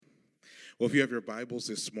Well, if you have your Bibles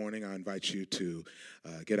this morning, I invite you to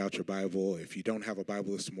get out your Bible. If you don't have a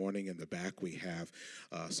Bible this morning, in the back we have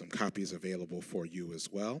some copies available for you as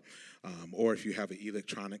well. Or if you have an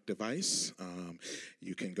electronic device,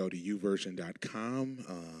 you can go to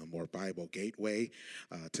uversion.com or Bible Gateway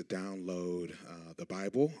to download the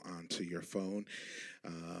Bible onto your phone.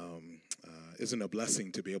 Isn't it a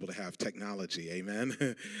blessing to be able to have technology?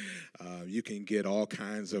 Amen. You can get all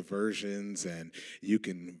kinds of versions, and you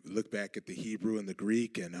can look back at the Hebrew and the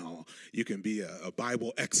Greek, and you can be a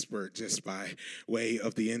Bible expert just by way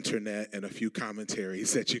of the internet and a few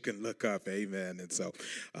commentaries that you can look up. Amen. And so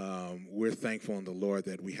we're thankful in the Lord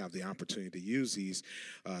that we have the opportunity to use these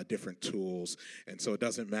different tools. And so it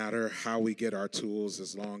doesn't matter how we get our tools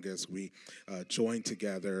as long as we join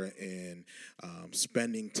together in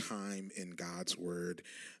spending time in God's Word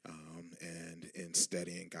and in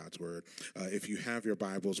studying God's Word. If you have your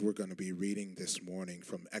Bibles, we're going to be reading this morning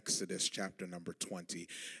from Exodus chapter number 20.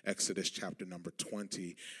 Exodus chapter number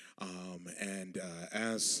 20.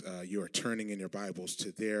 As you are turning in your Bibles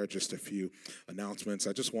to there, just a few announcements.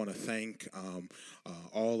 I just want to thank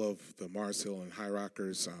all of the Mars Hill and High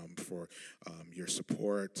Rockers for your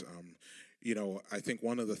support. You know, I think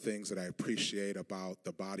one of the things that I appreciate about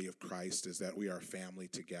the body of Christ is that we are a family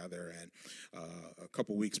together. And a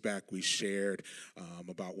couple weeks back, we shared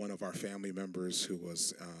about one of our family members who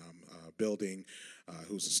was building,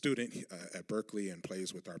 who's a student at Berkeley and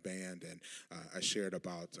plays with our band. And I shared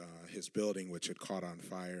about his building, which had caught on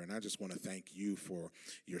fire. And I just want to thank you for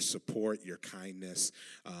your support, your kindness,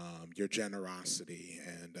 your generosity.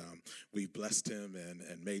 And we've blessed him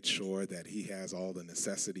and made sure that he has all the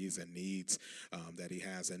necessities and needs that he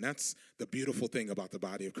has. And that's the beautiful thing about the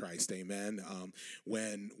body of Christ. Amen.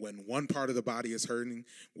 When one part of the body is hurting,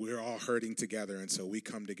 we're all hurting together. And so we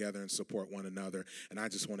come together and support one another. And I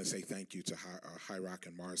just want to say thank you to High Rock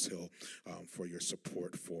and Mars Hill for your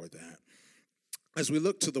support for that. As we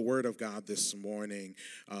look to the Word of God this morning,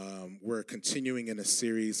 we're continuing in a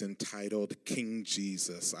series entitled King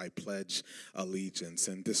Jesus, I Pledge Allegiance.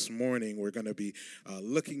 And this morning, we're going to be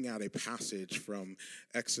looking at a passage from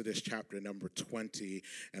Exodus chapter number 20,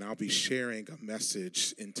 and I'll be sharing a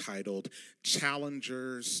message entitled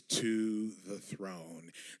Challengers to the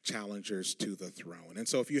Throne. Challengers to the Throne. And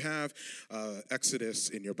so if you have Exodus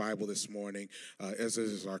in your Bible this morning, as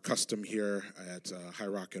is our custom here at High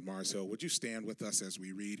Rock and Mars Hill, would you stand with us as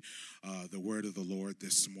we read the word of the Lord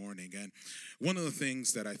this morning? And one of the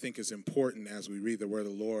things that I think is important as we read the word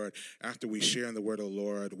of the Lord, after we share in the word of the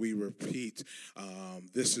Lord, we repeat,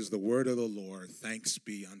 this is the word of the Lord, thanks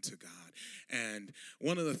be unto God. And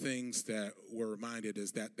one of the things that we're reminded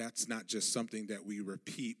is that that's not just something that we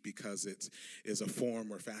repeat because it is a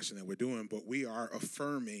form or fashion that we're doing, but we are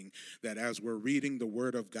affirming that as we're reading the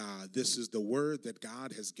word of God, this is the word that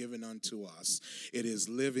God has given unto us. It is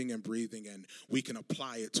living and breathing, and we can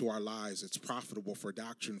apply it to our lives. It's profitable for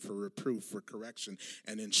doctrine, for reproof, for correction,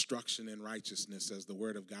 and instruction in righteousness, as the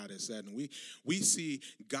word of God has said. And we see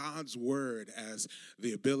God's word as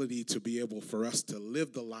the ability to be able for us to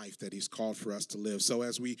live the life that he's called for us to live. So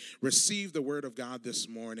as we receive the word of God this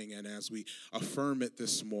morning and as we affirm it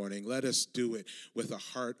this morning, let us do it with a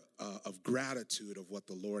heart of gratitude of what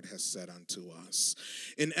the Lord has said unto us.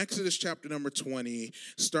 In Exodus chapter number 20,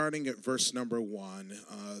 starting at verse number 1,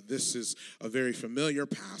 this is a very familiar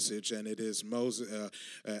passage, and it is Moses,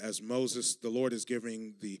 the Lord is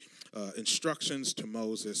giving the instructions to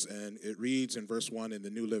Moses, and it reads in verse 1 in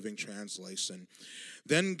the New Living Translation.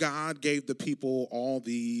 Then God gave the people all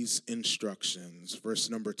these instructions.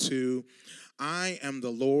 Verse number 2, I am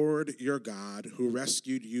the Lord your God who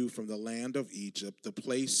rescued you from the land of Egypt, the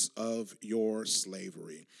place of your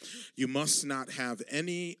slavery. You must not have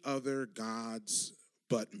any other gods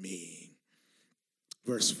but me.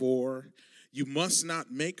 Verse 4, you must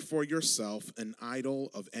not make for yourself an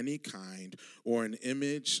idol of any kind or an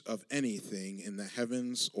image of anything in the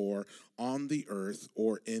heavens or on the earth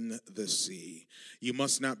or in the sea. You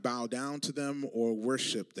must not bow down to them or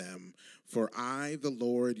worship them, for I, the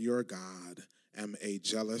Lord your God, am a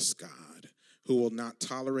jealous God who will not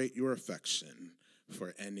tolerate your affection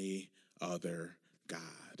for any other God.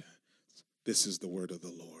 This is the word of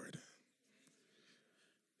the Lord.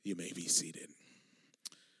 You may be seated.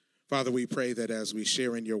 Father, we pray that as we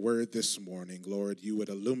share in your word this morning, Lord, you would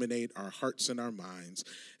illuminate our hearts and our minds,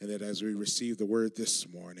 and that as we receive the word this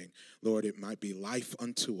morning, Lord, it might be life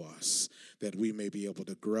unto us, that we may be able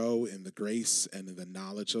to grow in the grace and in the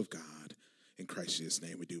knowledge of God. In Christ Jesus'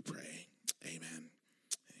 name we do pray. Amen.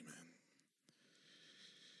 Amen.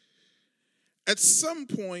 At some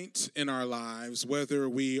point in our lives, whether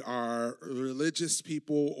we are religious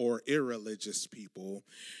people or irreligious people,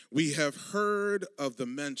 we have heard of the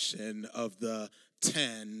mention of the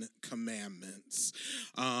 10 Commandments.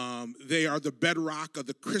 They are the bedrock of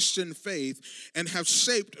the Christian faith and have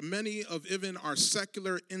shaped many of even our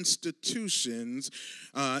secular institutions,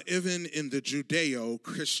 even in the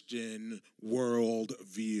Judeo-Christian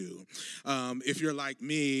worldview. If you're like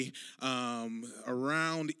me,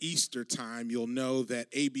 around Easter time, you'll know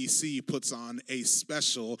that ABC puts on a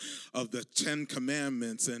special of the 10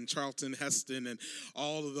 Commandments and Charlton Heston and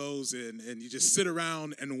all of those, and you just sit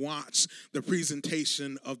around and watch the presentation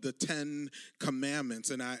of the 10 Commandments.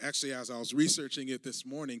 And I actually, as I was researching it this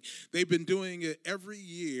morning, they've been doing it every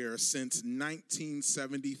year since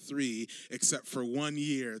 1973, except for 1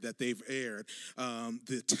 year that they've aired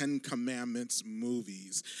the 10 Commandments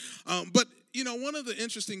movies. But you know, one of the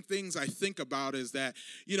interesting things I think about is that,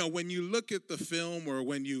 you know, when you look at the film or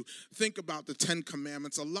when you think about the 10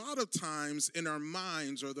 Commandments, a lot of times in our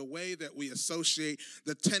minds or the way that we associate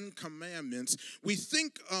the 10 Commandments, we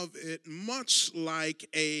think of it much like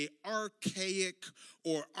a archaic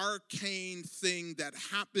or arcane thing that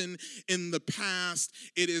happened in the past.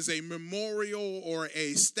 It is a memorial or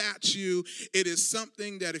a statue. It is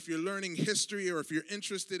something that if you're learning history or if you're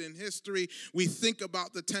interested in history, we think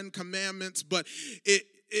about the 10 Commandments, but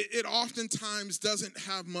it oftentimes doesn't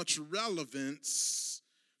have much relevance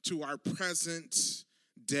to our present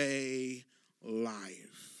day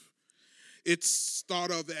life. It's thought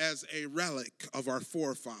of as a relic of our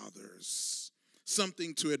forefathers,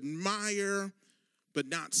 something to admire, but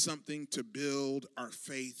not something to build our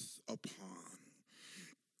faith upon.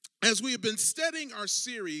 As we have been studying our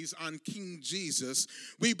series on King Jesus,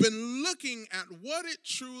 we've been looking at what it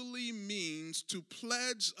truly means to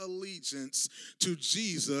pledge allegiance to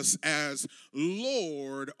Jesus as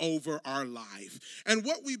Lord over our life. And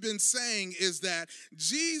what we've been saying is that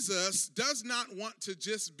Jesus does not want to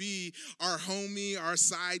just be our homie, our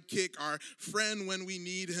sidekick, our friend when we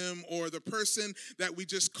need him, or the person that we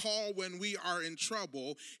just call when we are in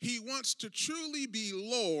trouble. He wants to truly be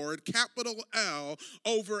Lord, capital L,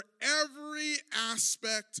 over every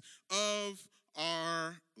aspect of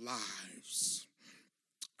our lives.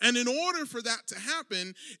 And in order for that to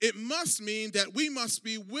happen, it must mean that we must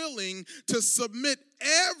be willing to submit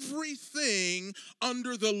everything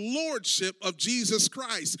under the lordship of Jesus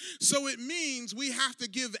Christ. So it means we have to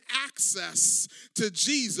give access to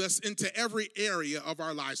Jesus into every area of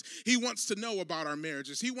our lives. He wants to know about our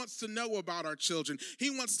marriages. He wants to know about our children. He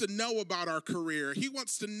wants to know about our career. He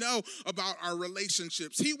wants to know about our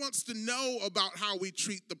relationships. He wants to know about how we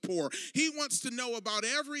treat the poor. He wants to know about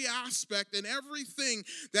every aspect and everything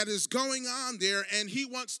that is going on there, and he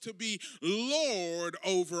wants to be Lord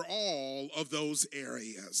over all of those areas.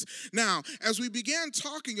 Now, as we began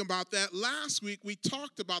talking about that last week, we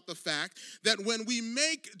talked about the fact that when we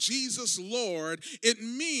make Jesus Lord, it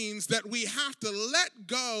means that we have to let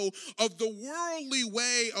go of the worldly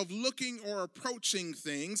way of looking or approaching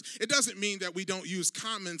things. It doesn't mean that we don't use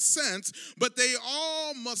common sense, but they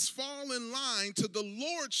all must fall in line to the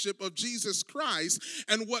lordship of Jesus Christ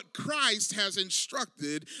and what Christ has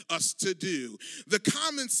instructed us to do. The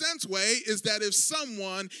common sense way is that if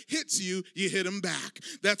someone hits you, you hit them back.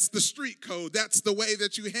 That's the street code. That's the way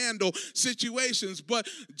that you handle situations. But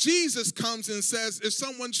Jesus comes and says, if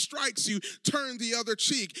someone strikes you, turn the other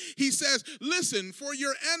cheek. He says, listen, for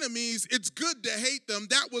your enemies, it's good to hate them.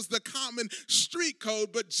 That was the common street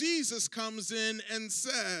code. But Jesus comes in and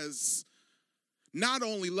says, not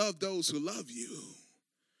only love those who love you,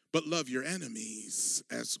 but love your enemies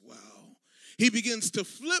as well. He begins to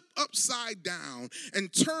flip upside down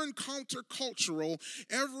and turn countercultural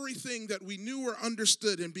everything that we knew or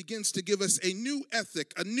understood, and begins to give us a new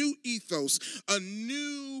ethic, a new ethos, a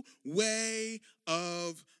new way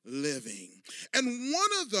of living. And one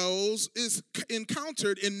of those is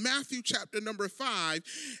encountered in Matthew chapter number 5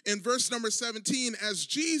 in verse number 17, as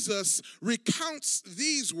Jesus recounts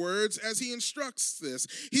these words as he instructs this.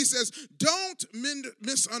 He says, don't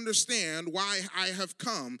misunderstand why I have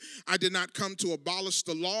come. I did not come to abolish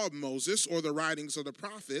the law of Moses or the writings of the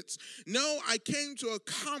prophets. No, I came to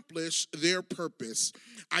accomplish their purpose.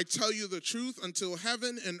 I tell you the truth, until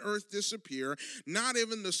heaven and earth disappear, not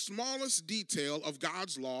even the smallest detail detail of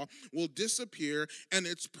God's law will disappear and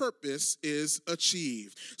its purpose is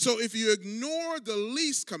achieved. So if you ignore the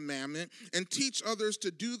least commandment and teach others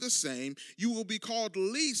to do the same, you will be called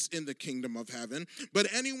least in the kingdom of heaven. But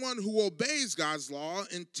anyone who obeys God's law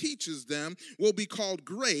and teaches them will be called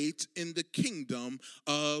great in the kingdom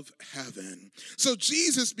of heaven. So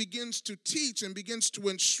Jesus begins to teach and begins to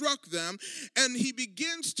instruct them, and he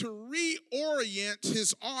begins to reorient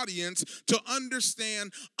his audience to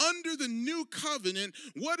understand under the new covenant,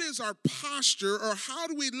 what is our posture, or how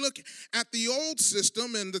do we look at the old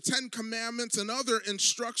system and the 10 commandments and other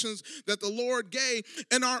instructions that the Lord gave.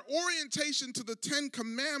 And our orientation to the 10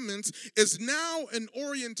 commandments is now an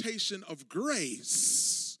orientation of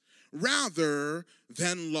grace rather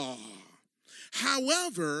than law.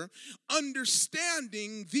 However,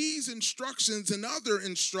 understanding these instructions and other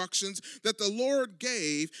instructions that the Lord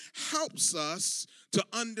gave helps us to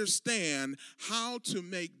understand how to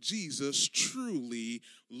make Jesus truly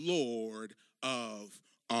Lord of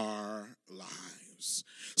our lives.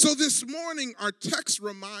 So this morning, our text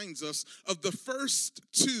reminds us of the first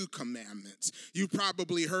 2 commandments. You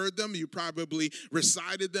probably heard them. You probably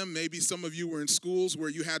recited them. Maybe some of you were in schools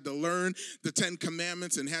where you had to learn the 10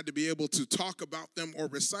 commandments and had to be able to talk about them or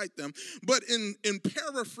recite them. But in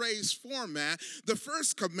paraphrase format, the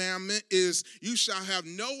first commandment is, you shall have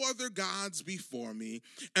no other gods before me.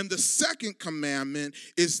 And the second commandment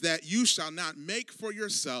is that you shall not make for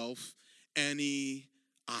yourself any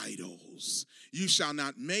idols. You shall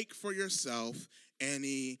not make for yourself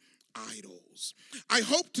any idols. I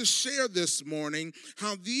hope to share this morning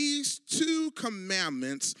how these 2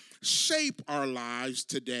 commandments shape our lives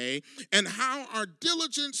today and how our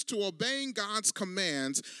diligence to obeying God's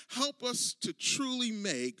commands help us to truly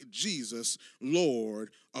make Jesus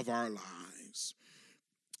Lord of our lives.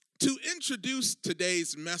 To introduce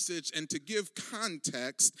today's message and to give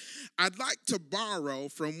context, I'd like to borrow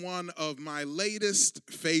from one of my latest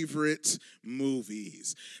favorite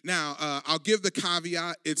movies. Now, I'll give the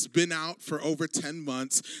caveat, it's been out for over 10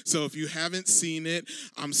 months, so if you haven't seen it,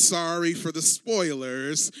 I'm sorry for the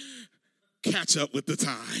spoilers. Catch up with the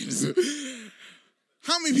times.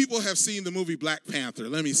 How many people have seen the movie Black Panther?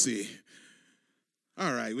 Let me see.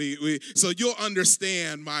 All right, so you'll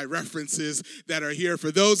understand my references that are here. For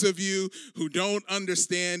those of you who don't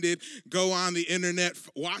understand it, go on the internet,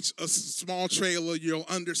 watch a small trailer, you'll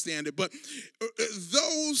understand it. But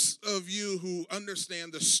those of you who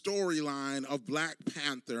understand the storyline of Black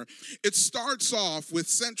Panther, it starts off with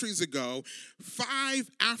centuries ago, 5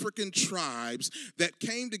 African tribes that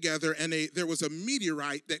came together, and there was a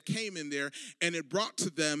meteorite that came in there, and it brought to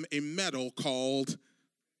them a metal called...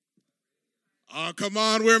 Oh, come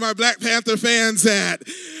on, where are my Black Panther fans at?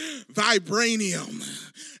 Vibranium.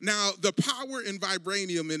 Now, the power in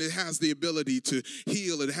vibranium, and it has the ability to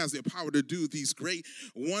heal, it has the power to do these great,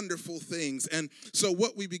 wonderful things. And so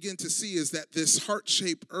what we begin to see is that this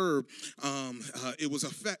heart-shaped herb, it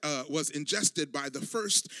was ingested by the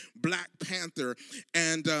first Black Panther,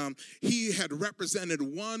 and he had represented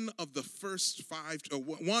one of the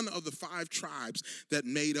 5 tribes that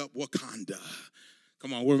made up Wakanda.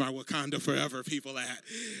 Come on, where my Wakanda forever people at?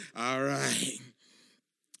 All right.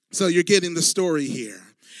 So you're getting the story here.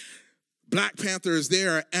 Black Panther is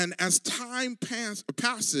there, and as time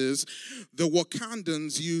passes, the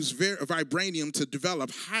Wakandans use vibranium to develop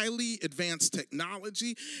highly advanced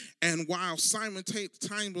technology, and while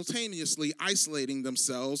simultaneously isolating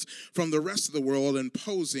themselves from the rest of the world and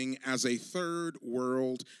posing as a third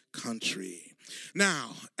world country.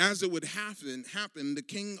 Now, as it would happen, the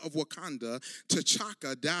king of Wakanda,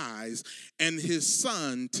 T'Chaka, dies, and his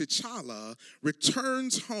son, T'Challa,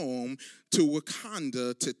 returns home to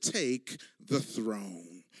Wakanda to take the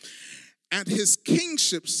throne. At his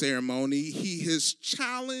kingship ceremony, he is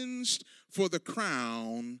challenged for the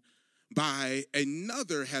crown by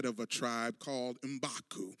another head of a tribe called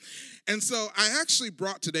M'Baku. And so I actually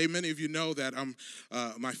brought today, many of you know that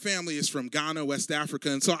my family is from Ghana, West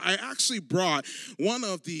Africa, and so I actually brought one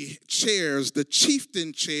of the chairs, the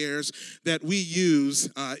chieftain chairs that we use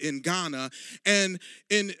in Ghana. And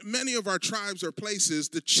in many of our tribes or places,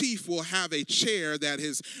 the chief will have a chair that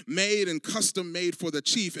is made and custom made for the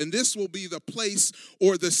chief, and this will be the place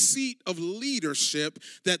or the seat of leadership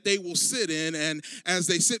that they will sit in, and as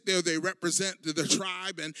they sit there, they represent the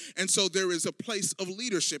tribe, and so there is a place of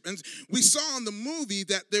leadership. And we saw in the movie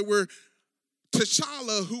that there were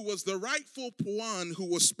T'Challa, who was the rightful one who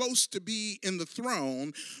was supposed to be in the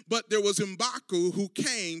throne, but there was M'Baku who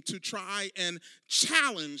came to try and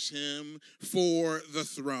challenge him for the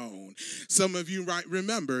throne. Some of you might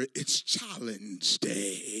remember it's Challenge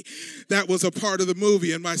Day. That was a part of the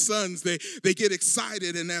movie, and my sons, they get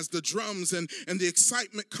excited, and as the drums and the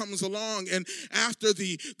excitement comes along, and after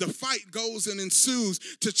the fight goes and ensues,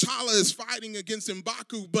 T'Challa is fighting against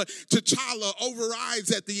M'Baku, but T'Challa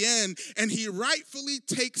overrides at the end, and he rightfully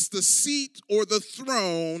takes the seat or the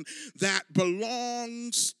throne that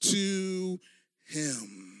belongs to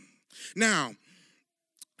him. Now,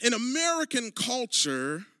 in American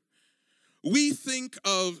culture, we think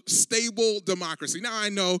of stable democracy. Now, I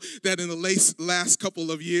know that in the last couple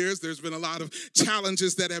of years, there's been a lot of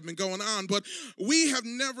challenges that have been going on, but we have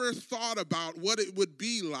never thought about what it would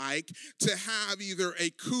be like to have either a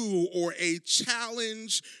coup or a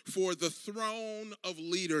challenge for the throne of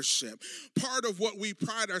leadership. Part of what we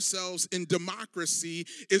pride ourselves in democracy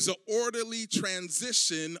is an orderly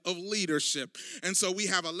transition of leadership. And so we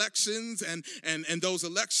have elections, and those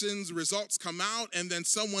elections results come out, and then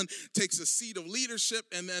someone takes a seat of leadership,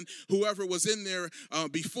 and then whoever was in there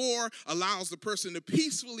before allows the person to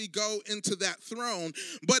peacefully go into that throne.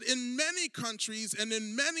 But in many countries and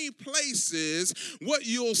in many places, what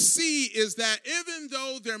you'll see is that even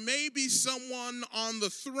though there may be someone on the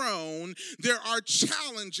throne, there are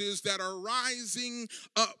challenges that are rising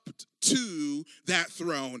up to that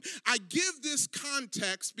throne. I give this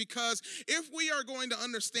context because if we are going to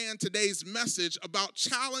understand today's message about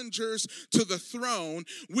challengers to the throne,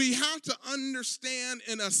 we have to understand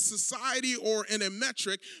in a society or in a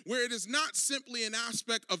metric where it is not simply an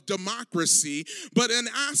aspect of democracy, but an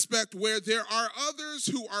aspect where there are others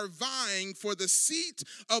who are vying for the seat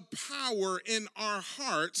of power in our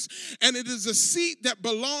hearts, and it is a seat that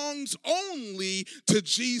belongs only to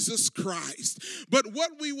Jesus Christ. But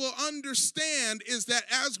what we will understand is that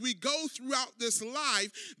as we go throughout this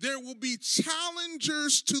life, there will be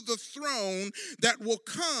challengers to the throne that will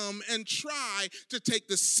come and try to take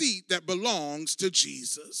the seat that belongs to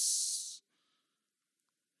Jesus.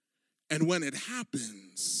 And when it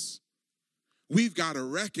happens, we've got to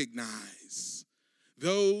recognize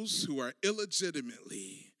those who are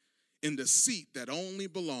illegitimately in the seat that only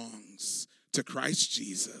belongs to Christ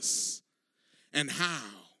Jesus, and how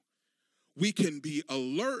we can be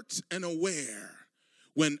alert and aware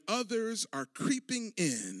when others are creeping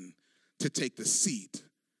in to take the seat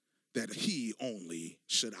that he only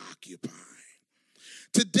should occupy.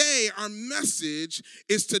 Today, our message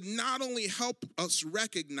is to not only help us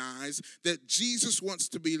recognize that Jesus wants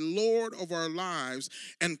to be Lord of our lives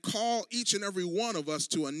and call each and every one of us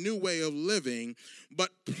to a new way of living, but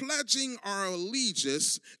pledging our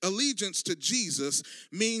allegiance to Jesus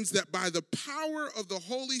means that by the power of the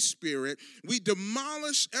Holy Spirit, we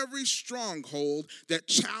demolish every stronghold that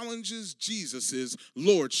challenges Jesus'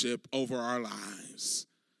 lordship over our lives.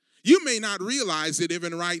 You may not realize it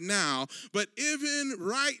even right now, but even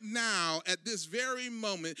right now, at this very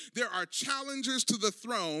moment, there are challengers to the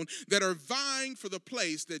throne that are vying for the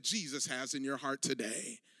place that Jesus has in your heart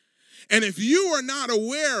today. And if you are not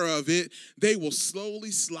aware of it, they will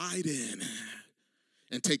slowly slide in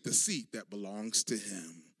and take the seat that belongs to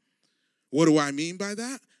him. What do I mean by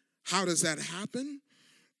that? How does that happen?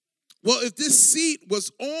 Well, if this seat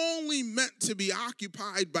was only meant to be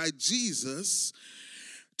occupied by Jesus,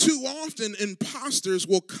 too often, imposters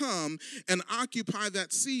will come and occupy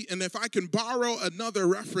that seat. And if I can borrow another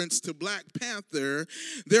reference to Black Panther,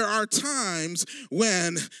 there are times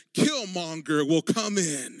when Killmonger will come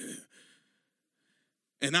in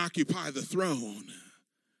and occupy the throne,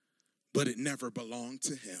 but it never belonged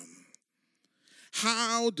to him.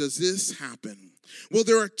 How does this happen? Well,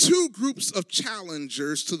 there are two groups of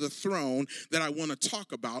challengers to the throne that I want to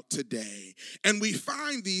talk about today. And we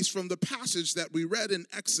find these from the passage that we read in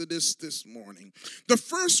Exodus this morning. The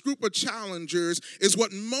first group of challengers is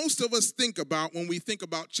what most of us think about when we think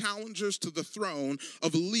about challengers to the throne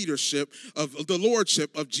of leadership, of the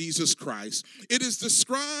lordship of Jesus Christ. It is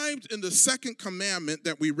described in the second commandment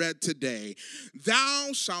that we read today. Thou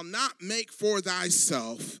shalt not make for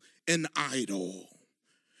thyself an idol.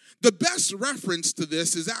 The best reference to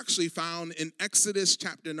this is actually found in Exodus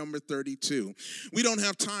chapter number 32. We don't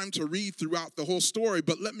have time to read throughout the whole story,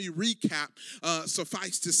 but let me recap.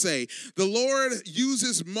 Suffice to say, the Lord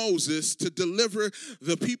uses Moses to deliver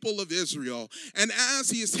the people of Israel. And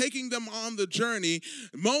as he is taking them on the journey,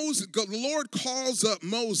 the Lord calls up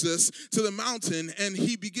Moses to the mountain, and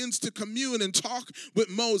he begins to commune and talk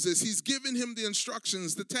with Moses. He's given him the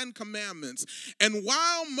instructions, the 10 commandments. And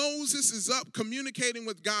while Moses is up communicating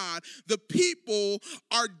with God, God, the people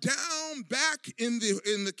are down back in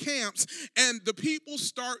the camps, and the people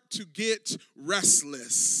start to get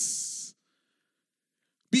restless.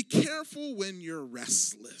 Be careful when you're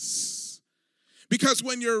restless. Because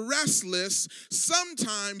when you're restless,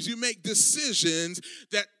 sometimes you make decisions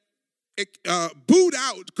that boot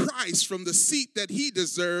out Christ from the seat that he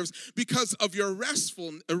deserves because of your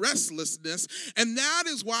restlessness. And that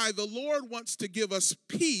is why the Lord wants to give us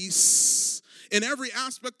peace in every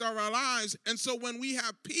aspect of our lives. And so when we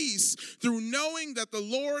have peace through knowing that the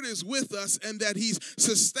Lord is with us and that he's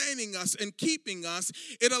sustaining us and keeping us,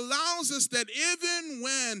 it allows us that even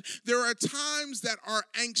when there are times that are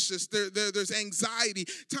anxious, there's anxiety,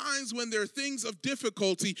 times when there are things of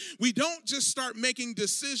difficulty, we don't just start making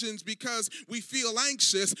decisions because we feel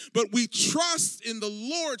anxious, but we trust in the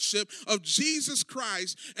lordship of Jesus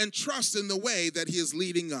Christ and trust in the way that he is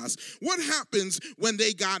leading us. What happens when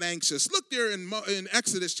they got anxious? Look there in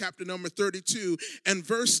Exodus chapter number 32 and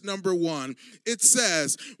verse number 1. It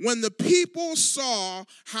says, when the people saw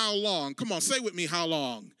how long, come on, say with me, how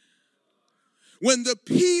long? When the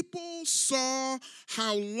people saw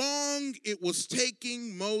how long it was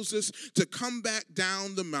taking Moses to come back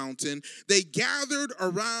down the mountain, they gathered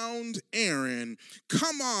around Aaron.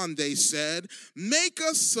 Come on, they said, make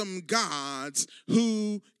us some gods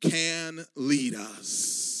who can lead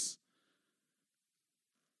us.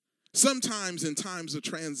 Sometimes in times of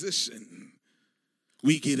transition,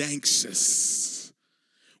 we get anxious.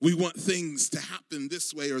 We want things to happen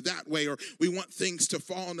this way or that way, or we want things to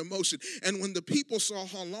fall into motion. And when the people saw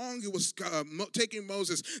how long it was taking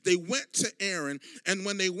Moses, they went to Aaron. And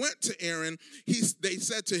when they went to Aaron, they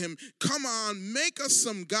said to him, come on, make us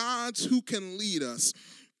some gods who can lead us.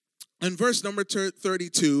 And verse number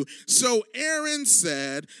 32, so Aaron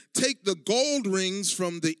said, take the gold rings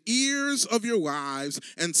from the ears of your wives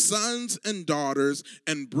and sons and daughters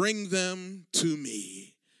and bring them to me.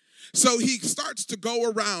 So he starts to go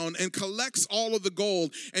around and collects all of the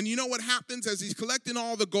gold. And you know what happens as he's collecting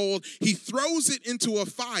all the gold? He throws it into a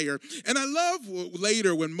fire. And I love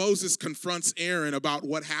later when Moses confronts Aaron about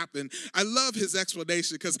what happened. I love his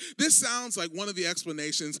explanation because this sounds like one of the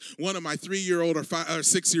explanations one of my 3-year-old or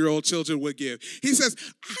 6-year-old children would give. He says,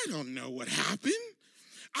 I don't know what happened.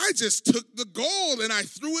 I just took the gold and I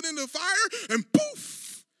threw it in the fire and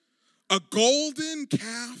poof, a golden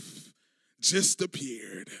calf just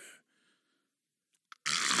appeared.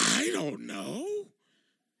 I don't know.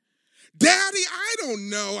 Daddy, I don't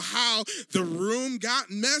know how the room got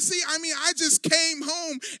messy. I mean, I just came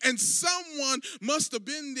home and someone must have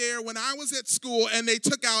been there when I was at school and they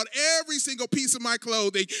took out every single piece of my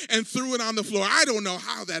clothing and threw it on the floor. I don't know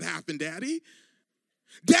how that happened, Daddy.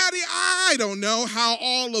 Daddy, I don't know how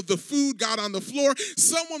all of the food got on the floor.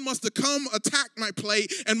 Someone must have come, attacked my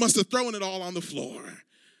plate, and must have thrown it all on the floor.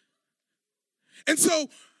 And so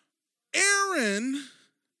Aaron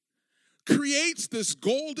creates this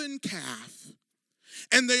golden calf,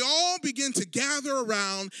 and they all begin to gather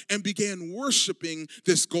around and began worshiping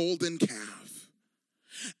this golden calf.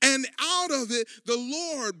 And out of it, the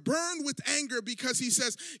Lord burned with anger because he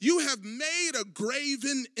says, you have made a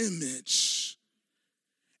graven image.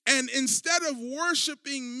 And instead of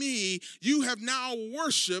worshiping me, you have now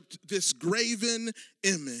worshiped this graven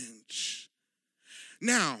image.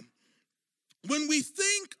 Now, when we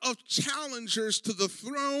think of challengers to the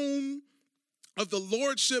throne of the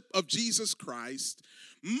lordship of Jesus Christ,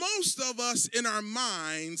 most of us in our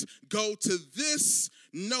minds go to this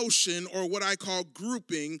notion, or what I call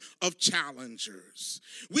grouping, of challengers.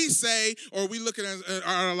 We say, or we look at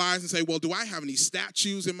our lives and say, well, do I have any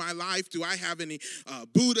statues in my life? Do I have any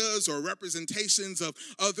Buddhas or representations of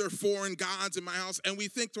other foreign gods in my house? And we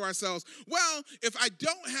think to ourselves, well, if I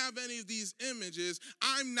don't have any of these images,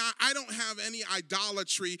 I don't have any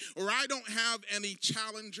idolatry, or I don't have any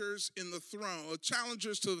challengers in the throne,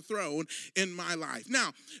 challengers to the throne in my life. Now,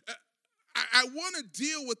 I want to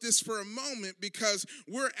deal with this for a moment because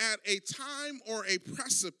we're at a time or a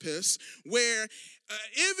precipice where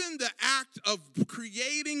even the act of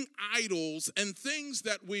creating idols and things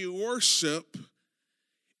that we worship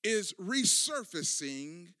is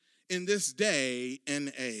resurfacing in this day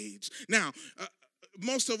and age. Now,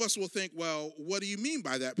 most of us will think, well, what do you mean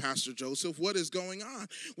by that, Pastor Joseph? What is going on?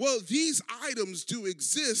 Well, these items do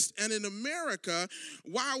exist, and in America,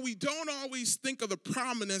 while we don't always think of the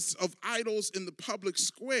prominence of idols in the public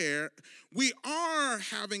square, we are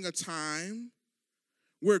having a time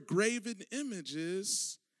where graven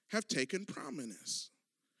images have taken prominence.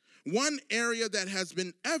 One area that has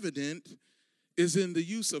been evident is in the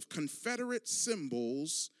use of Confederate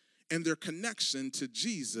symbols and their connection to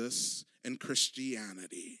Jesus and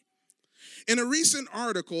Christianity. In a recent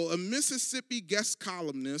article, a Mississippi guest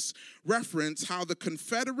columnist referenced how the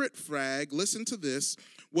Confederate flag, listen to this,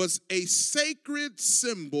 was a sacred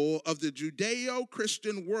symbol of the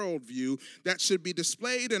Judeo-Christian worldview that should be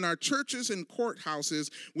displayed in our churches and courthouses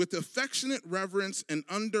with affectionate reverence and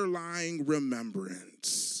underlying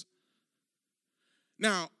remembrance.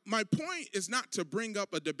 Now, my point is not to bring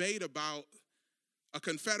up a debate about a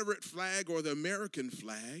Confederate flag or the American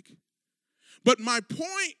flag. But my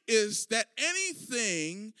point is that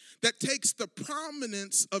anything that takes the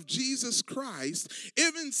prominence of Jesus Christ,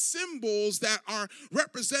 even symbols that are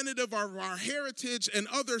representative of our heritage and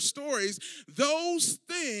other stories, those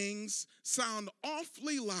things sound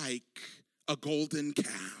awfully like a golden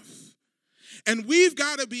calf. And we've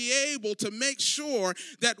got to be able to make sure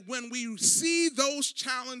that when we see those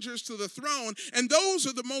challengers to the throne, and those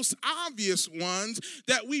are the most obvious ones,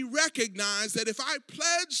 that we recognize that if I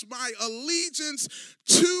pledge my allegiance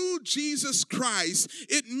to Jesus Christ,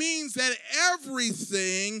 it means that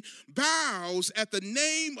everything bows at the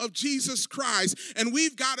name of Jesus Christ, and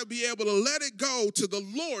we've got to be able to let it go to the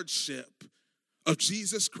lordship of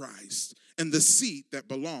Jesus Christ and the seat that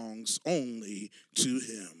belongs only to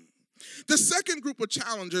him. The second group of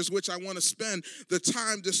challengers, which I want to spend the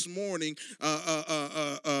time this morning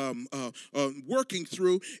working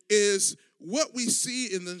through, is what we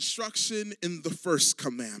see in the instruction in the first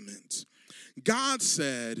commandment. God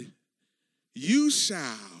said, "You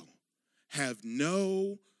shall have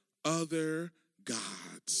no other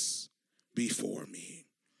gods before me."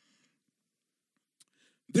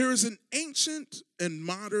 There is an ancient and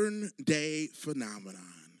modern day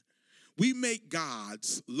phenomenon. We make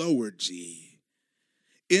gods, lower G,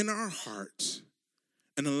 in our heart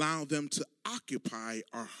and allow them to occupy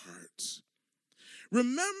our hearts.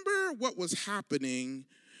 Remember what was happening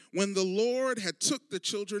when the Lord had took the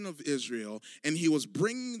children of Israel and he was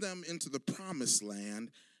bringing them into the promised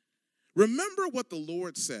land. Remember what the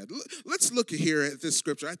Lord said. Let's look here at this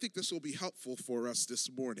scripture. I think this will be helpful for us this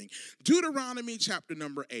morning. Deuteronomy chapter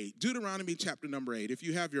number 8. Deuteronomy chapter number 8. If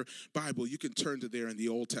you have your Bible, you can turn to there in the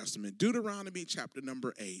Old Testament. Deuteronomy chapter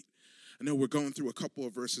number 8. I know we're going through a couple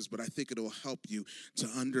of verses, but I think it'll help you to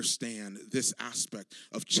understand this aspect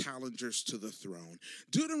of challengers to the throne.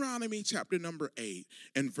 Deuteronomy chapter number 8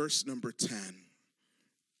 and verse number 10.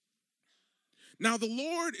 Now the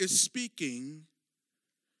Lord is speaking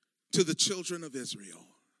to the children of Israel.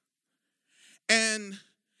 And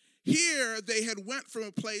here they had went from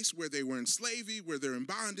a place where they were in slavery, where they're in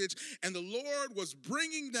bondage, and the Lord was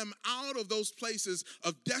bringing them out of those places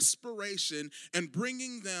of desperation and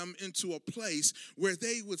bringing them into a place where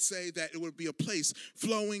they would say that it would be a place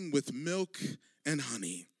flowing with milk and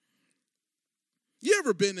honey. You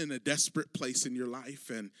ever been in a desperate place in your life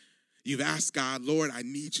and you've asked God, "Lord, I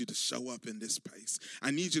need you to show up in this place. I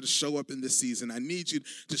need you to show up in this season. I need you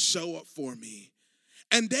to show up for me."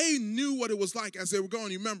 And they knew what it was like as they were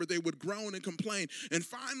going. You remember, they would groan and complain. And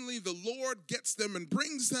finally, the Lord gets them and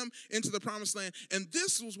brings them into the promised land. And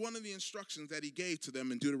this was one of the instructions that he gave to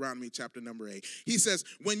them in Deuteronomy chapter number 8. He says,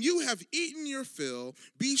 "When you have eaten your fill,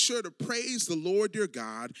 be sure to praise the Lord your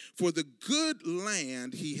God for the good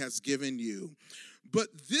land he has given you.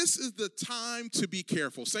 But this is the time to be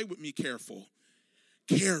careful." Say with me, careful.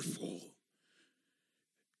 Careful.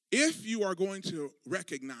 If you are going to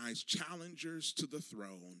recognize challengers to the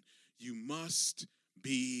throne, you must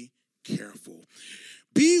be careful.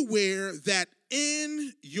 Beware that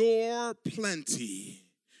in your plenty,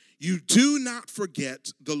 you do not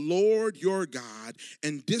forget the Lord your God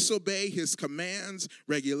and disobey his commands,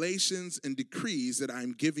 regulations, and decrees that I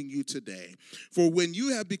am giving you today. For when you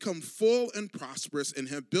have become full and prosperous and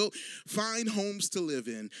have built fine homes to live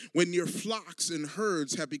in, when your flocks and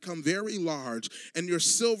herds have become very large and your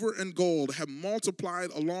silver and gold have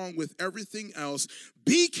multiplied along with everything else,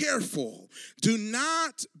 be careful. Do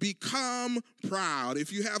not become proud.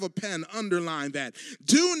 If you have a pen, underline that.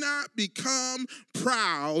 Do not become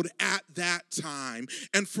proud at that time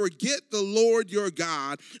and forget the Lord your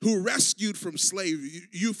God who rescued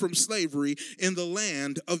you from slavery in the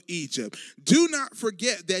land of Egypt. Do not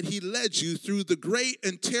forget that he led you through the great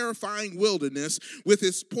and terrifying wilderness with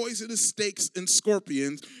its poisonous snakes and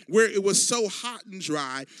scorpions, where it was so hot and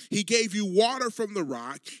dry. He gave you water from the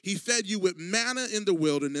rock. He fed you with manna in the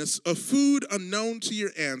wilderness, a food unknown to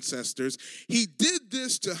your ancestors. He did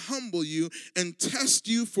this to humble you and test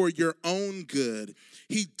you for your own good.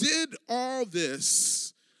 He did all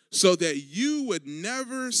this so that you would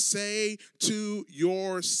never say to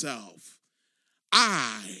yourself,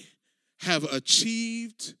 "I have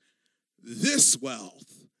achieved this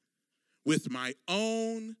wealth with my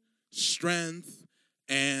own strength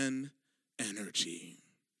and energy."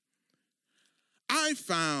 I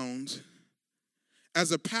found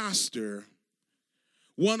as a pastor,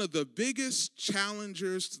 one of the biggest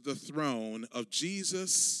challengers to the throne of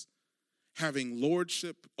Jesus having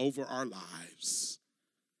lordship over our lives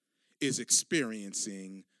is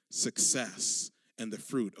experiencing success and the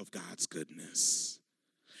fruit of God's goodness.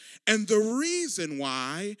 And the reason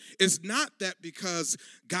why is not that because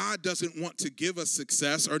God doesn't want to give us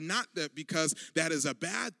success, or not that because that is a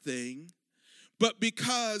bad thing, but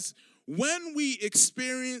because when we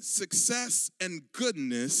experience success and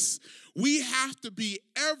goodness, we have to be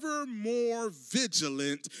ever more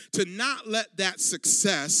vigilant to not let that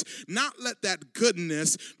success, not let that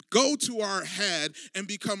goodness go to our head and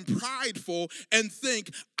become prideful and think,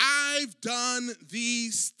 I've done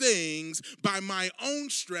these things by my own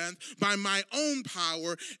strength, by my own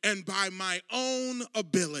power, and by my own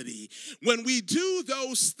ability. When we do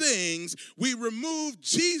those things, we remove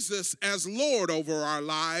Jesus as Lord over our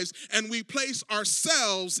lives, and we place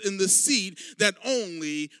ourselves in the seat that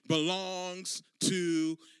only belongs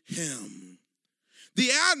to Him. The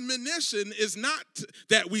admonition is not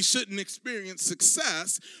that we shouldn't experience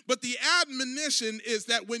success, but the admonition is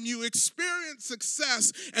that when you experience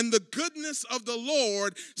success and the goodness of the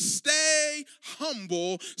Lord, stay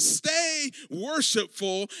humble, stay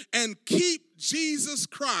worshipful, and keep Jesus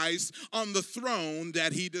Christ on the throne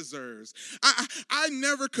that He deserves. I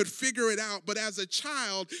never could figure it out, but as a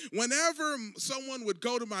child, whenever someone would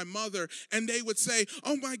go to my mother and they would say,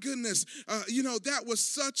 oh my goodness, that was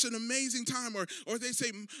such an amazing time, or they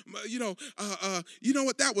say, you know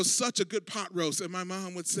what, that was such a good pot roast, and my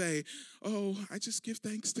mom would say, oh, I just give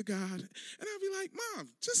thanks to God. And I'd be like, Mom,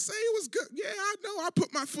 just say it was good. Yeah, I know, I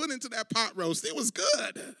put my foot into that pot roast. It was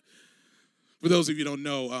good. For those of you who don't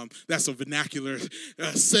know, that's a vernacular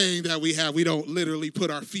saying that we have. We don't literally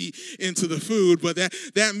put our feet into the food, but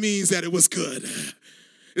that means that it was good.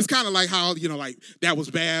 It's kind of like how, like that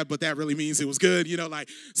was bad, but that really means it was good,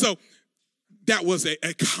 so that was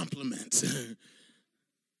a compliment.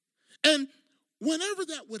 And whenever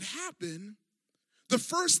that would happen, the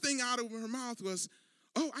first thing out of her mouth was,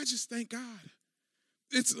 oh, I just thank God.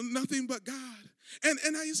 It's nothing but God. And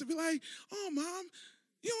I used to be like, oh, Mom,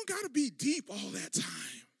 you don't got to be deep all that time.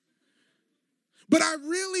 But I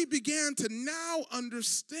really began to now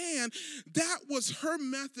understand that was her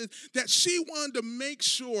method, that she wanted to make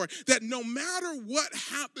sure that no matter what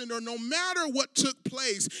happened or no matter what took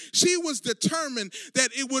place, she was determined that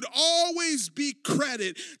it would always be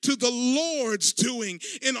credit to the Lord's doing.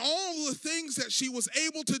 In all the things that she was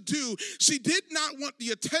able to do, she did not want the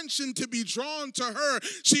attention to be drawn to her.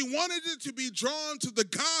 She wanted it to be drawn to the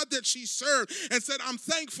God that she served, and said, I'm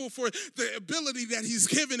thankful for the ability that He's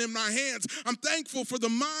given in my hands. I'm thankful for the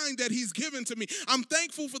mind that He's given to me. I'm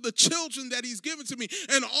thankful for the children that He's given to me.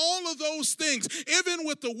 And all of those things, even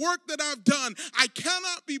with the work that I've done, I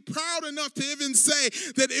cannot be proud enough to even say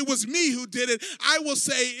that it was me who did it. I will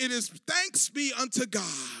say it is thanks be unto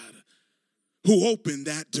God who opened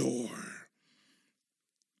that door.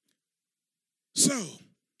 So,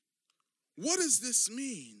 what does this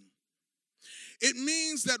mean? It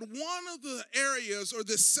means that one of the areas, or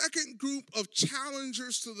the second group of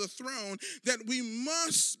challengers to the throne that we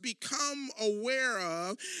must become aware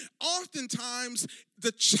of, oftentimes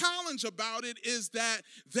the challenge about it is that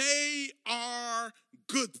they are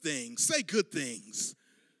good things. Say good things.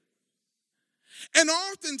 And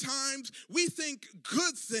oftentimes we think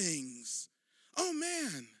good things, oh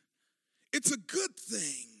man, it's a good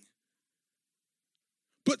thing.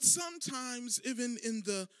 But sometimes even in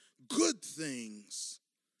the good things,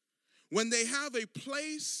 when they have a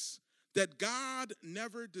place that God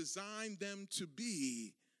never designed them to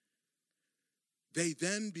be, they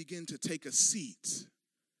then begin to take a seat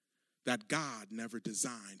that God never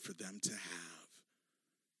designed for them to have.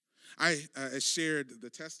 I shared the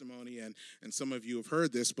testimony, and some of you have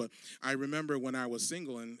heard this, but I remember when I was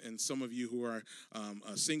single, and some of you who are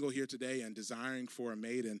single here today and desiring for a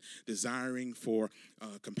mate and desiring for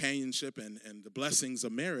companionship and the blessings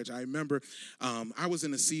of marriage, I remember I was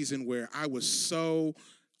in a season where I was so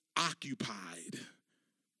occupied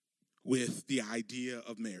with the idea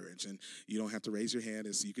of marriage. And you don't have to raise your hand,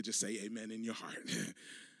 as you could just say amen in your heart.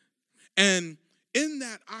 And in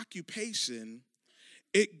that occupation,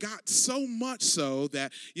 it got so much so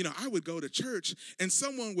that, I would go to church and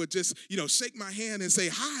someone would just, shake my hand and say,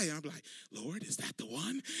 hi. And I'm like, Lord, is that the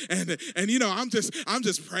one? And I'm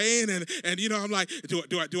just praying and I'm like,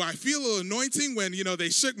 do I feel an anointing when, they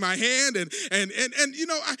shook my hand? And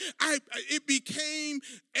it became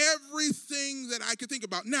everything that I could think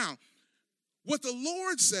about. Now, what the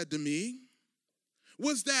Lord said to me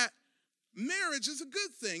was that marriage is a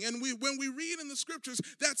good thing. And when we read in the scriptures,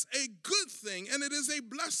 that's a good thing, and it is a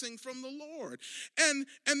blessing from the Lord. And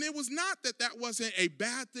it was not that wasn't a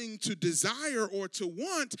bad thing to desire or to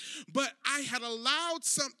want, but I had allowed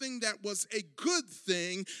something that was a good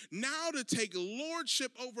thing now to take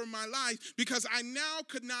lordship over my life, because I now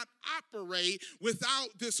could not operate without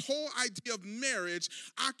this whole idea of marriage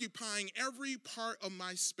occupying every part of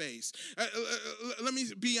my space. Let me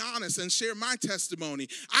be honest and share my testimony.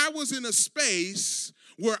 I was in a space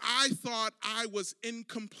where I thought I was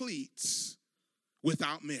incomplete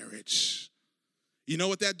without marriage. You know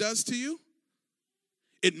what that does to you?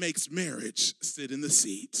 It makes marriage sit in the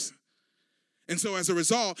seat. And so as a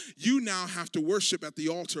result, you now have to worship at the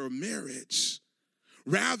altar of marriage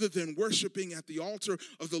rather than worshiping at the altar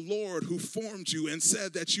of the Lord who formed you and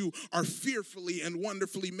said that you are fearfully and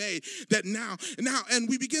wonderfully made. That now, and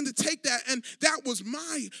we begin to take that, and that was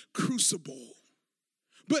my crucible.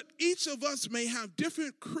 But each of us may have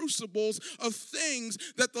different crucibles of things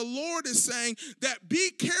that the Lord is saying that be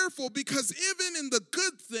careful, because even in the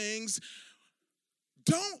good things,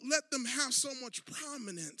 don't let them have so much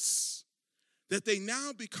prominence that they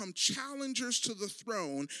now become challengers to the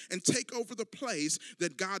throne and take over the place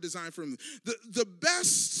that God designed for them. The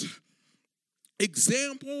best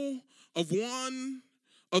example of one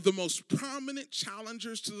of the most prominent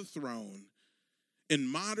challengers to the throne in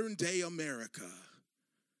modern day America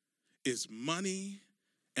is money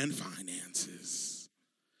and finances.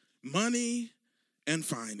 Money and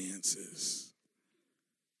finances.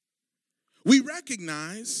 We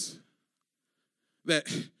recognize that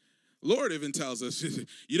Lord even tells us,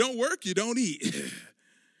 you don't work, you don't eat.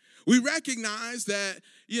 We recognize that,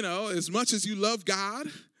 as much as you love God,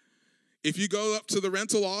 if you go up to the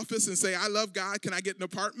rental office and say, I love God, can I get an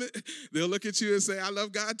apartment? They'll look at you and say, I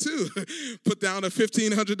love God too. Put down a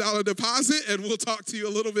 $1,500 deposit and we'll talk to you a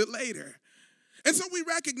little bit later. And so we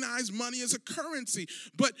recognize money is a currency,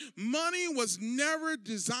 but money was never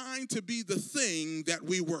designed to be the thing that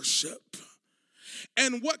we worship.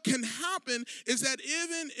 And what can happen is that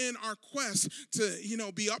even in our quest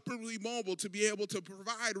to, be upwardly mobile, to be able to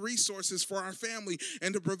provide resources for our family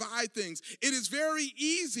and to provide things, it is very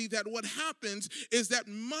easy that what happens is that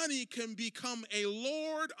money can become a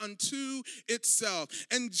lord unto itself.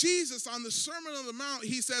 And Jesus on the Sermon on the Mount,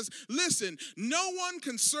 he says, listen, no one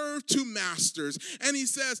can serve two masters. And he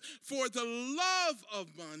says, for the love of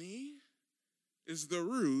money is the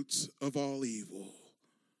root of all evil.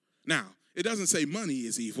 Now, it doesn't say money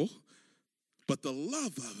is evil, but the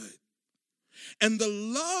love of it. And the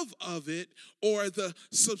love of it, or the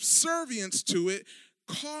subservience to it,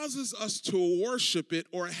 causes us to worship it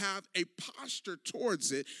or have a posture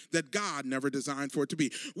towards it that God never designed for it to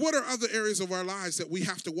be. What are other areas of our lives that we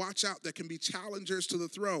have to watch out that can be challengers to the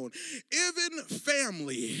throne? Even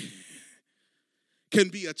family can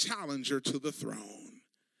be a challenger to the throne.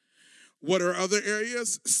 What are other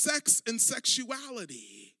areas? Sex and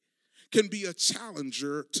sexuality can be a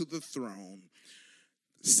challenger to the throne.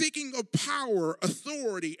 Seeking of power,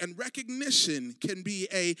 authority, and recognition can be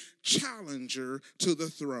a challenger to the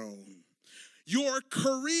throne. Your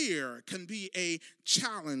career can be a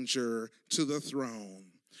challenger to the throne.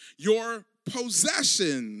 Your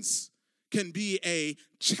possessions can be a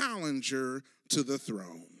challenger to the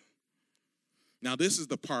throne. Now, this is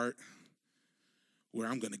the part where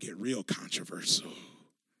I'm going to get real controversial.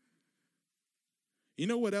 You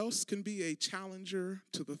know what else can be a challenger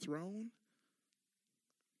to the throne?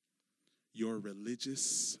 Your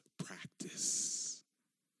religious practice.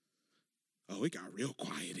 Oh, it got real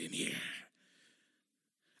quiet in here.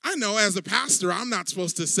 I know as a pastor, I'm not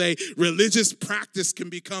supposed to say religious practice can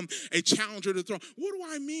become a challenger to the throne. What do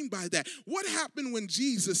I mean by that? What happened when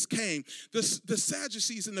Jesus came? The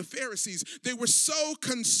Sadducees and the Pharisees, they were so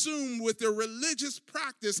consumed with their religious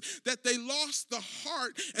practice that they lost the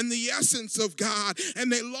heart and the essence of God,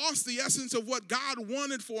 and they lost the essence of what God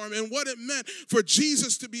wanted for them and what it meant for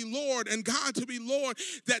Jesus to be Lord and God to be Lord,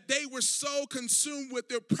 that they were so consumed with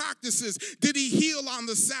their practices. Did he heal on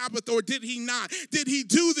the Sabbath or did he not? Did he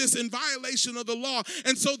do this in violation of the law?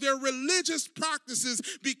 And so their religious practices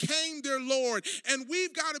became their Lord. And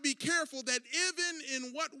we've got to be careful that even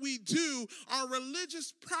in what we do, our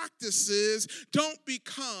religious practices don't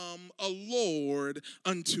become a Lord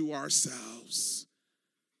unto ourselves.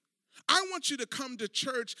 I want you to come to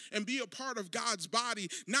church and be a part of God's body,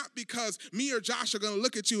 not because me or Josh are going to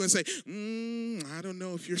look at you and say, I don't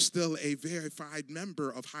know if you're still a verified member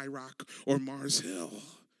of High Rock or Mars Hill.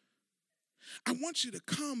 I want you to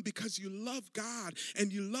come because you love God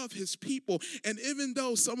and you love his people. And even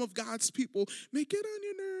though some of God's people may get on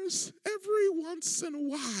your sometimes, every once in a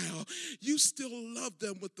while, you still love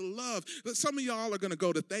them with the love. Some of y'all are going to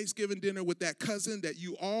go to Thanksgiving dinner with that cousin that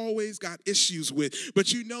you always got issues with,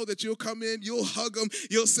 but you know that you'll come in, you'll hug them,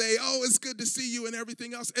 you'll say, oh, it's good to see you and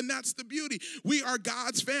everything else. And that's the beauty. We are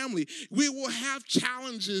God's family. We will have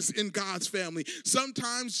challenges in God's family.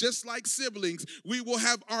 Sometimes, just like siblings, we will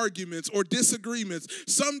have arguments or disagreements.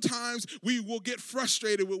 Sometimes we will get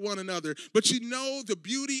frustrated with one another. But you know, the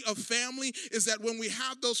beauty of family is that when we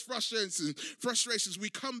have those frustrations, we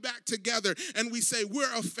come back together and we say,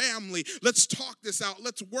 we're a family. Let's talk this out.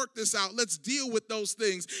 Let's work this out. Let's deal with those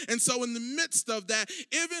things. And so in the midst of that,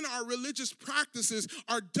 even our religious practices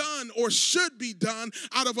are done or should be done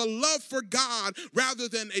out of a love for God rather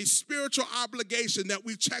than a spiritual obligation that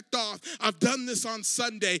we checked off. I've done this on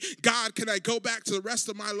Sunday. God, can I go back to the rest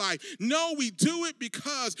of my life? No, we do it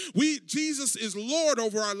because Jesus is Lord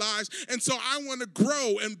over our lives. And so I want to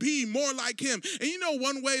grow and be more like him. And you know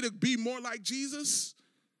one way to be more like Jesus?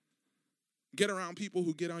 Get around people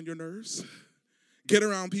who get on your nerves. Get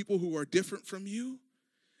around people who are different from you.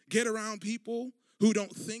 Get around people who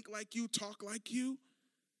don't think like you, talk like you,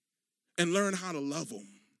 and learn how to love them.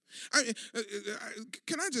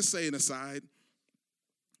 Can I just say an aside?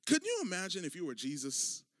 Could you imagine if you were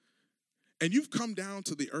Jesus and you've come down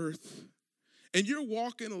to the earth and you're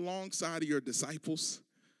walking alongside of your disciples?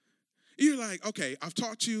 You're like, okay, I've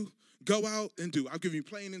taught you, go out and do. I've given you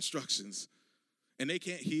plain instructions. And they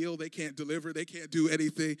can't heal, they can't deliver, they can't do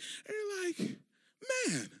anything. And you're like,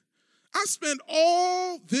 man, I spent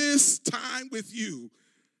all this time with you,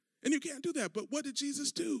 and you can't do that. But what did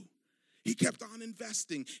Jesus do? He kept on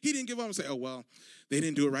investing. He didn't give up and say, oh, well, they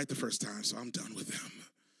didn't do it right the first time, so I'm done with them.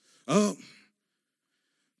 Oh,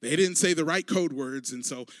 they didn't say the right code words, and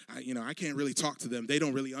so I can't really talk to them. They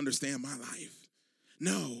don't really understand my life.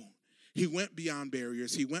 No. He went beyond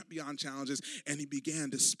barriers. He went beyond challenges, and he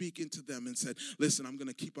began to speak into them and said, listen, I'm going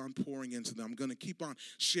to keep on pouring into them. I'm going to keep on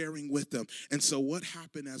sharing with them. And so what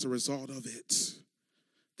happened as a result of it?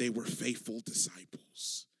 They were faithful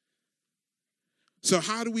disciples. So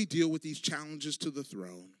how do we deal with these challenges to the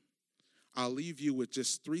throne? I'll leave you with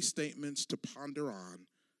just 3 statements to ponder on,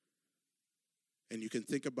 and you can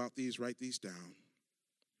think about these, write these down.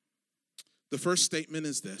 The first statement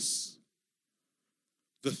is this.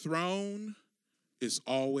 The throne is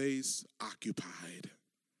always occupied.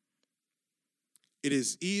 It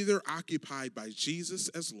is either occupied by Jesus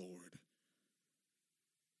as Lord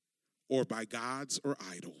or by gods or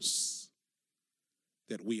idols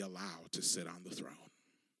that we allow to sit on the throne.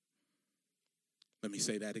 Let me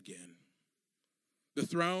say that again. The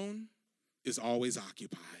throne is always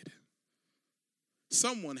occupied.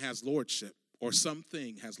 Someone has lordship or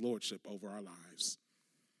something has lordship over our lives.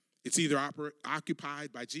 It's either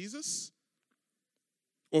occupied by Jesus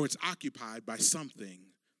or it's occupied by something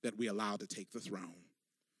that we allow to take the throne.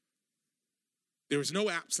 There is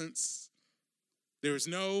no absence. There is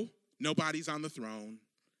nobody's on the throne.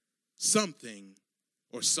 Something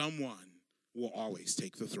or someone will always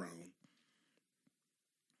take the throne.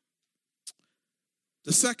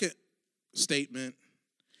 The second statement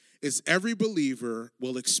is every believer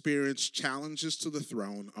will experience challenges to the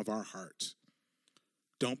throne of our heart.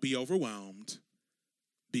 Don't be overwhelmed.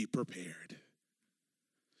 Be prepared.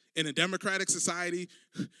 In a democratic society,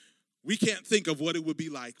 we can't think of what it would be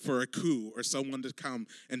like for a coup or someone to come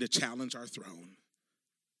and to challenge our throne.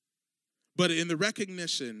 But in the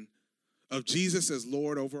recognition of Jesus as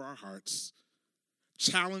Lord over our hearts,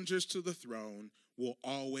 challengers to the throne will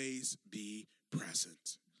always be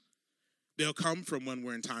present. They'll come from when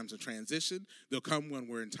we're in times of transition. They'll come when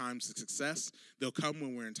we're in times of success. They'll come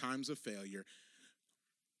when we're in times of failure.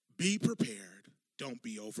 Be prepared. Don't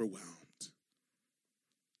be overwhelmed.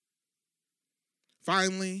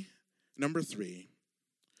 Finally, number 3,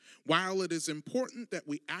 while it is important that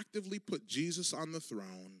we actively put Jesus on the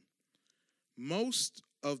throne, most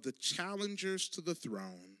of the challengers to the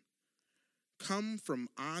throne come from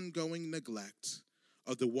ongoing neglect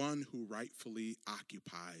of the one who rightfully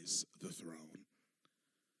occupies the throne.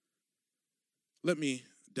 Let me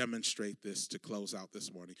demonstrate this to close out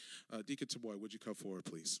this morning. Deacon Taboy, would you come forward,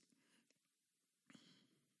 please?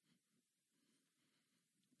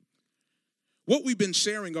 What we've been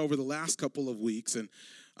sharing over the last couple of weeks, and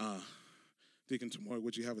Deacon Taboy,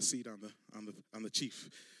 would you have a seat on the chief?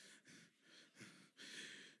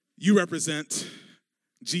 You represent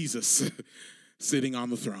Jesus sitting on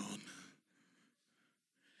the throne.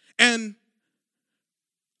 And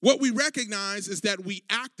what we recognize is that we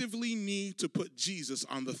actively need to put Jesus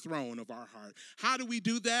on the throne of our heart. How do we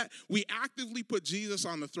do that? We actively put Jesus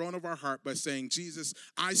on the throne of our heart by saying, Jesus,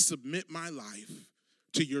 I submit my life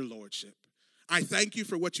to your lordship. I thank you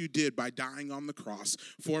for what you did by dying on the cross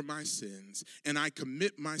for my sins, and I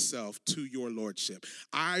commit myself to your lordship.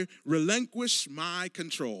 I relinquish my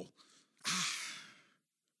control.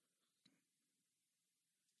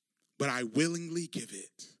 But I willingly give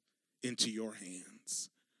it into your hands.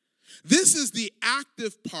 This is the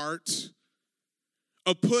active part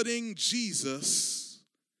of putting Jesus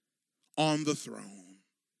on the throne.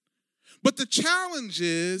 But the challenge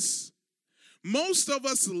is, most of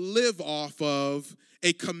us live off of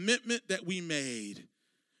a commitment that we made,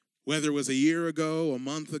 whether it was a year ago, a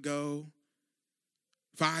month ago,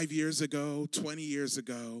 5 years ago, 20 years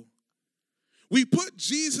ago. We put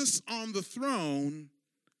Jesus on the throne,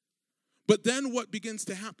 but then what begins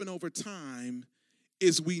to happen over time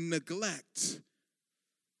is we neglect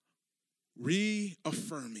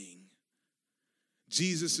reaffirming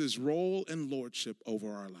Jesus' role and lordship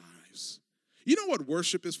over our lives. You know what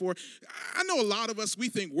worship is for? I know a lot of us, we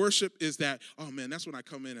think worship is that, oh man, that's when I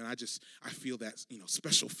come in and I feel that,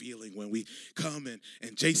 special feeling when we come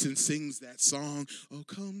and Jason sings that song, oh,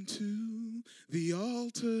 come to the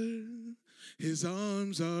altar, his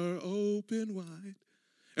arms are open wide.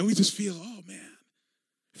 And we just feel, oh man,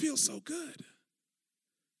 it feels so good.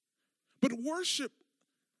 But worship,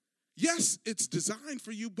 yes, it's designed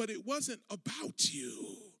for you, but it wasn't about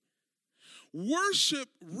you. Worship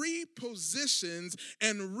repositions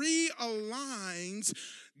and realigns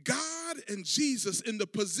God and Jesus in the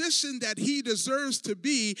position that he deserves to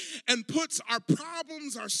be, and puts our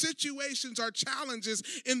problems, our situations, our challenges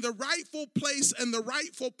in the rightful place and the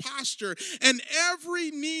rightful posture. And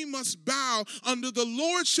every knee must bow under the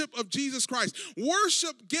lordship of Jesus Christ.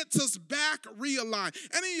 Worship gets us back realigned.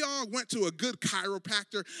 Any of y'all went to a good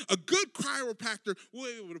chiropractor? A good chiropractor will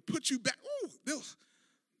be able to put you back. Ooh, they'll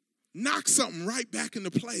knock something right back into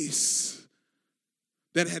place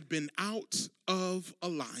that had been out of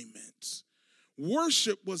alignment.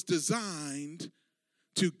 Worship was designed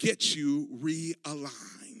to get you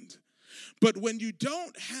realigned. But when you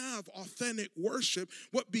don't have authentic worship,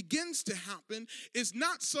 what begins to happen is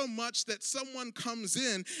not so much that someone comes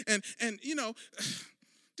in and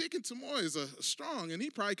Deacon Tamoy is strong, and he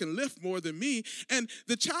probably can lift more than me. And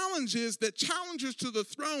the challenge is that challengers to the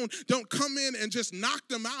throne don't come in and just knock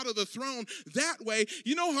them out of the throne that way.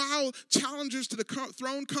 You know how challengers to the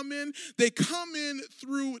throne come in? They come in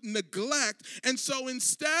through neglect. And so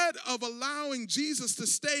instead of allowing Jesus to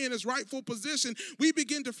stay in his rightful position, we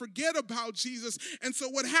begin to forget about Jesus. And so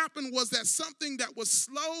what happened was that something that was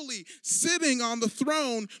slowly sitting on the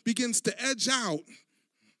throne begins to edge out.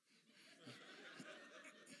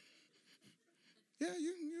 Yeah,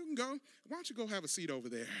 you can go. Why don't you go have a seat over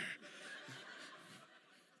there?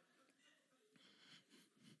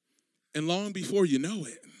 And long before you know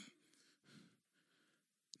it,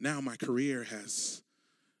 now my career has,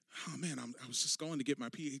 oh man, I was just going to get my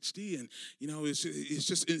PhD, and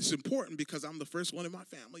it's important because I'm the first one in my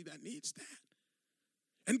family that needs that.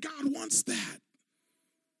 And God wants that.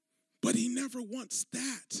 But he never wants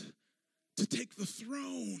that to take the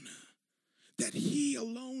throne that he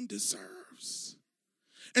alone deserves.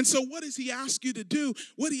 And so what does he ask you to do?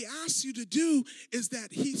 What he asks you to do is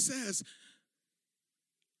that he says,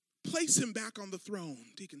 place him back on the throne.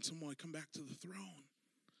 Deacon Tamoy, come back to the throne.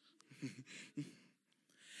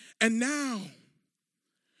 And now,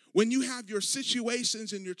 when you have your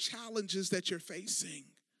situations and your challenges that you're facing,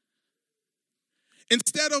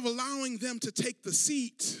 instead of allowing them to take the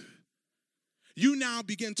seat, you now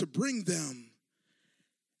begin to bring them,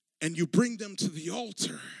 and you bring them to the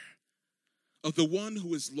altar of the one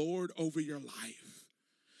who is Lord over your life.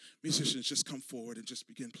 Musicians, just come forward and just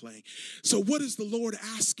begin playing. So what is the Lord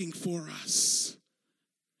asking for us?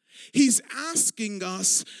 He's asking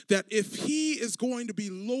us that if he is going to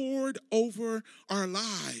be Lord over our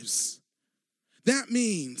lives, that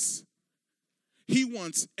means he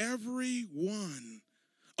wants every one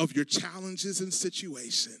of your challenges and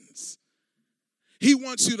situations. He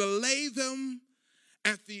wants you to lay them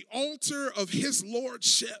at the altar of his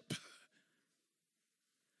lordship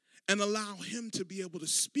and allow him to be able to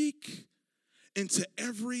speak into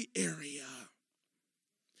every area.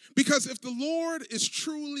 Because if the Lord is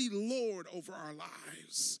truly Lord over our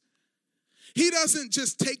lives, he doesn't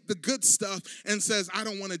just take the good stuff and says, I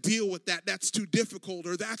don't want to deal with that. That's too difficult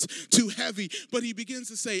or that's too heavy. But he begins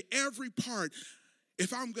to say, every part,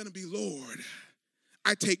 if I'm going to be Lord,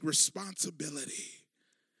 I take responsibility.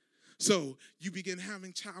 So you begin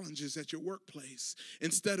having challenges at your workplace.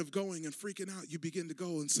 Instead of going and freaking out, you begin to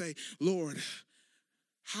go and say, Lord,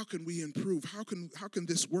 how can we improve? How can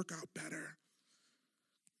this work out better?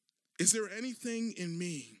 Is there anything in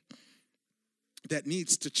me that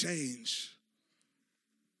needs to change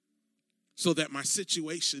so that my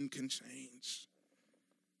situation can change.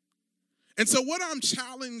 And so what I'm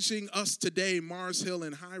challenging us today, Mars Hill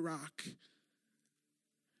and High Rock,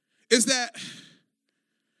 is that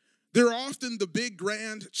they're often the big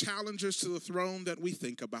grand challengers to the throne that we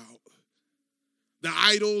think about. The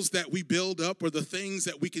idols that we build up or the things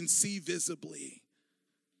that we can see visibly.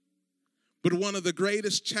 But one of the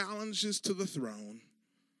greatest challenges to the throne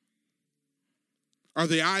are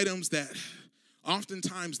the items that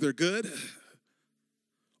oftentimes they're good,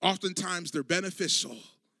 oftentimes they're beneficial,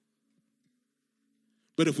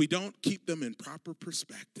 but if we don't keep them in proper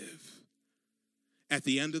perspective, at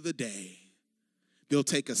the end of the day, they'll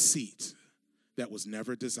take a seat that was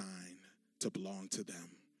never designed to belong to them.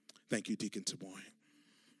 Thank you, Deacon Tamoy.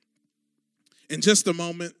 In just a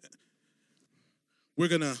moment, we're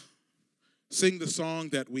going to sing the song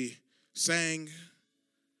that we sang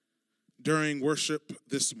during worship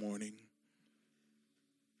this morning.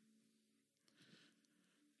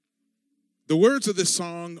 The words of this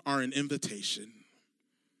song are an invitation.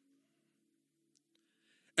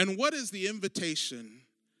 And what is the invitation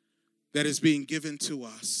that is being given to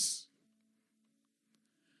us?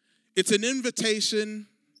 It's an invitation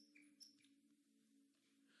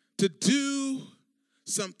to do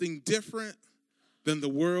something different than the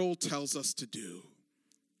world tells us to do.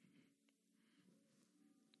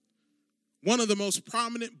 One of the most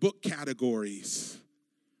prominent book categories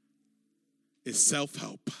is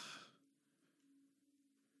self-help.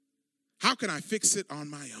 How can I fix it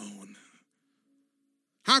on my own?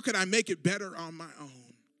 How can I make it better on my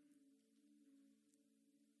own?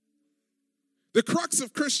 The crux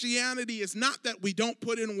of Christianity is not that we don't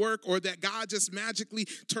put in work or that God just magically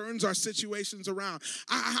turns our situations around.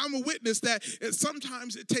 I'm a witness that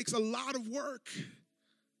sometimes it takes a lot of work.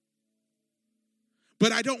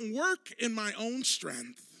 But I don't work in my own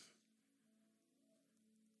strength.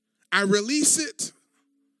 I release it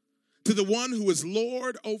to the one who is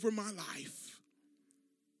Lord over my life.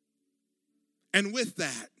 And with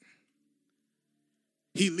that,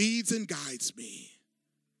 he leads and guides me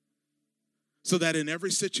so that in every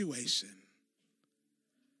situation,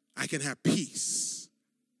 I can have peace.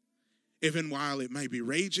 Even while it may be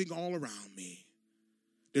raging all around me,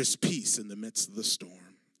 there's peace in the midst of the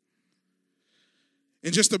storm.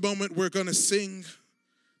 In just a moment, we're going to sing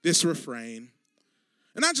this refrain.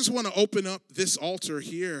 And I just want to open up this altar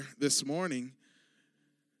here this morning.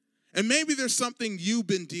 And maybe there's something you've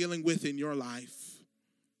been dealing with in your life.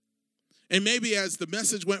 And maybe as the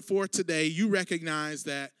message went forth today, you recognize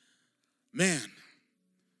that, man,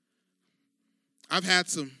 I've had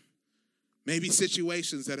some maybe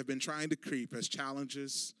situations that have been trying to creep as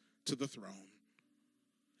challenges to the throne.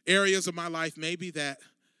 Areas of my life maybe that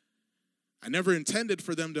I never intended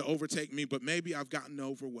for them to overtake me, but maybe I've gotten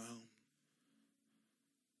overwhelmed.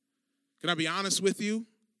 Can I be honest with you?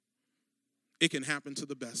 It can happen to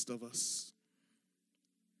the best of us.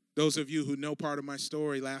 Those of you who know part of my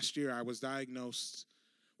story, last year I was diagnosed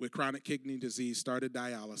with chronic kidney disease, started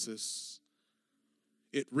dialysis.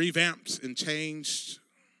 It revamped and changed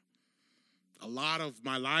a lot of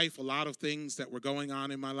my life, a lot of things that were going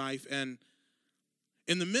on in my life. And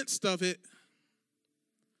in the midst of it,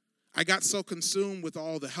 I got so consumed with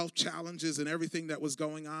all the health challenges and everything that was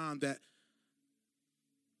going on that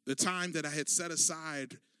the time that I had set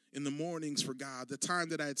aside in the mornings for God, the time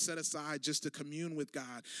that I had set aside just to commune with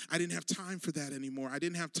God, I didn't have time for that anymore. I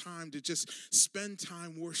didn't have time to just spend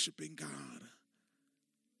time worshiping God.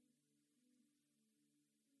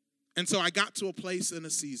 And so I got to a place in a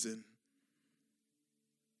season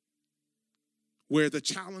where the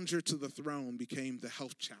challenger to the throne became the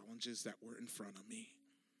health challenges that were in front of me.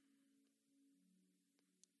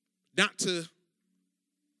 Not to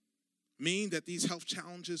mean that these health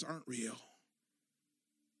challenges aren't real.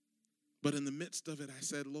 But in the midst of it, I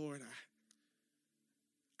said, Lord,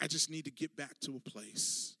 I just need to get back to a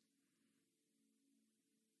place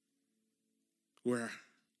where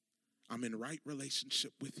I'm in right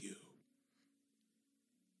relationship with you.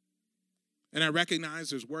 And I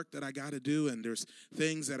recognize there's work that I got to do, and there's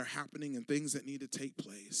things that are happening and things that need to take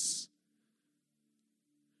place.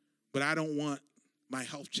 But I don't want my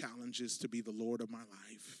health challenges to be the Lord of my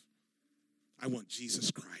life. I want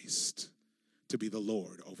Jesus Christ to be the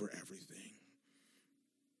Lord over everything.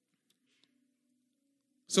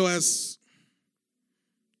 So as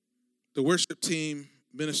the worship team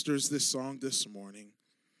ministers this song this morning,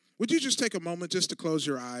 would you just take a moment just to close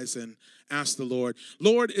your eyes and ask the Lord,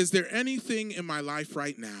 Lord, is there anything in my life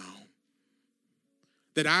right now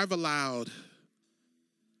that I've allowed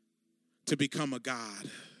to become a God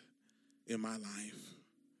in my life?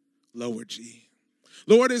 Lower G.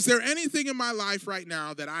 Lord, is there anything in my life right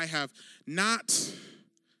now that I have not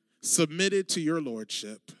submitted to your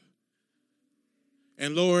lordship?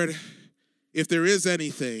 And Lord, if there is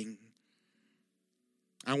anything,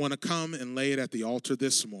 I want to come and lay it at the altar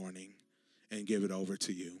this morning and give it over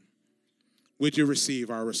to you. Would you receive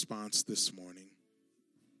our response this morning?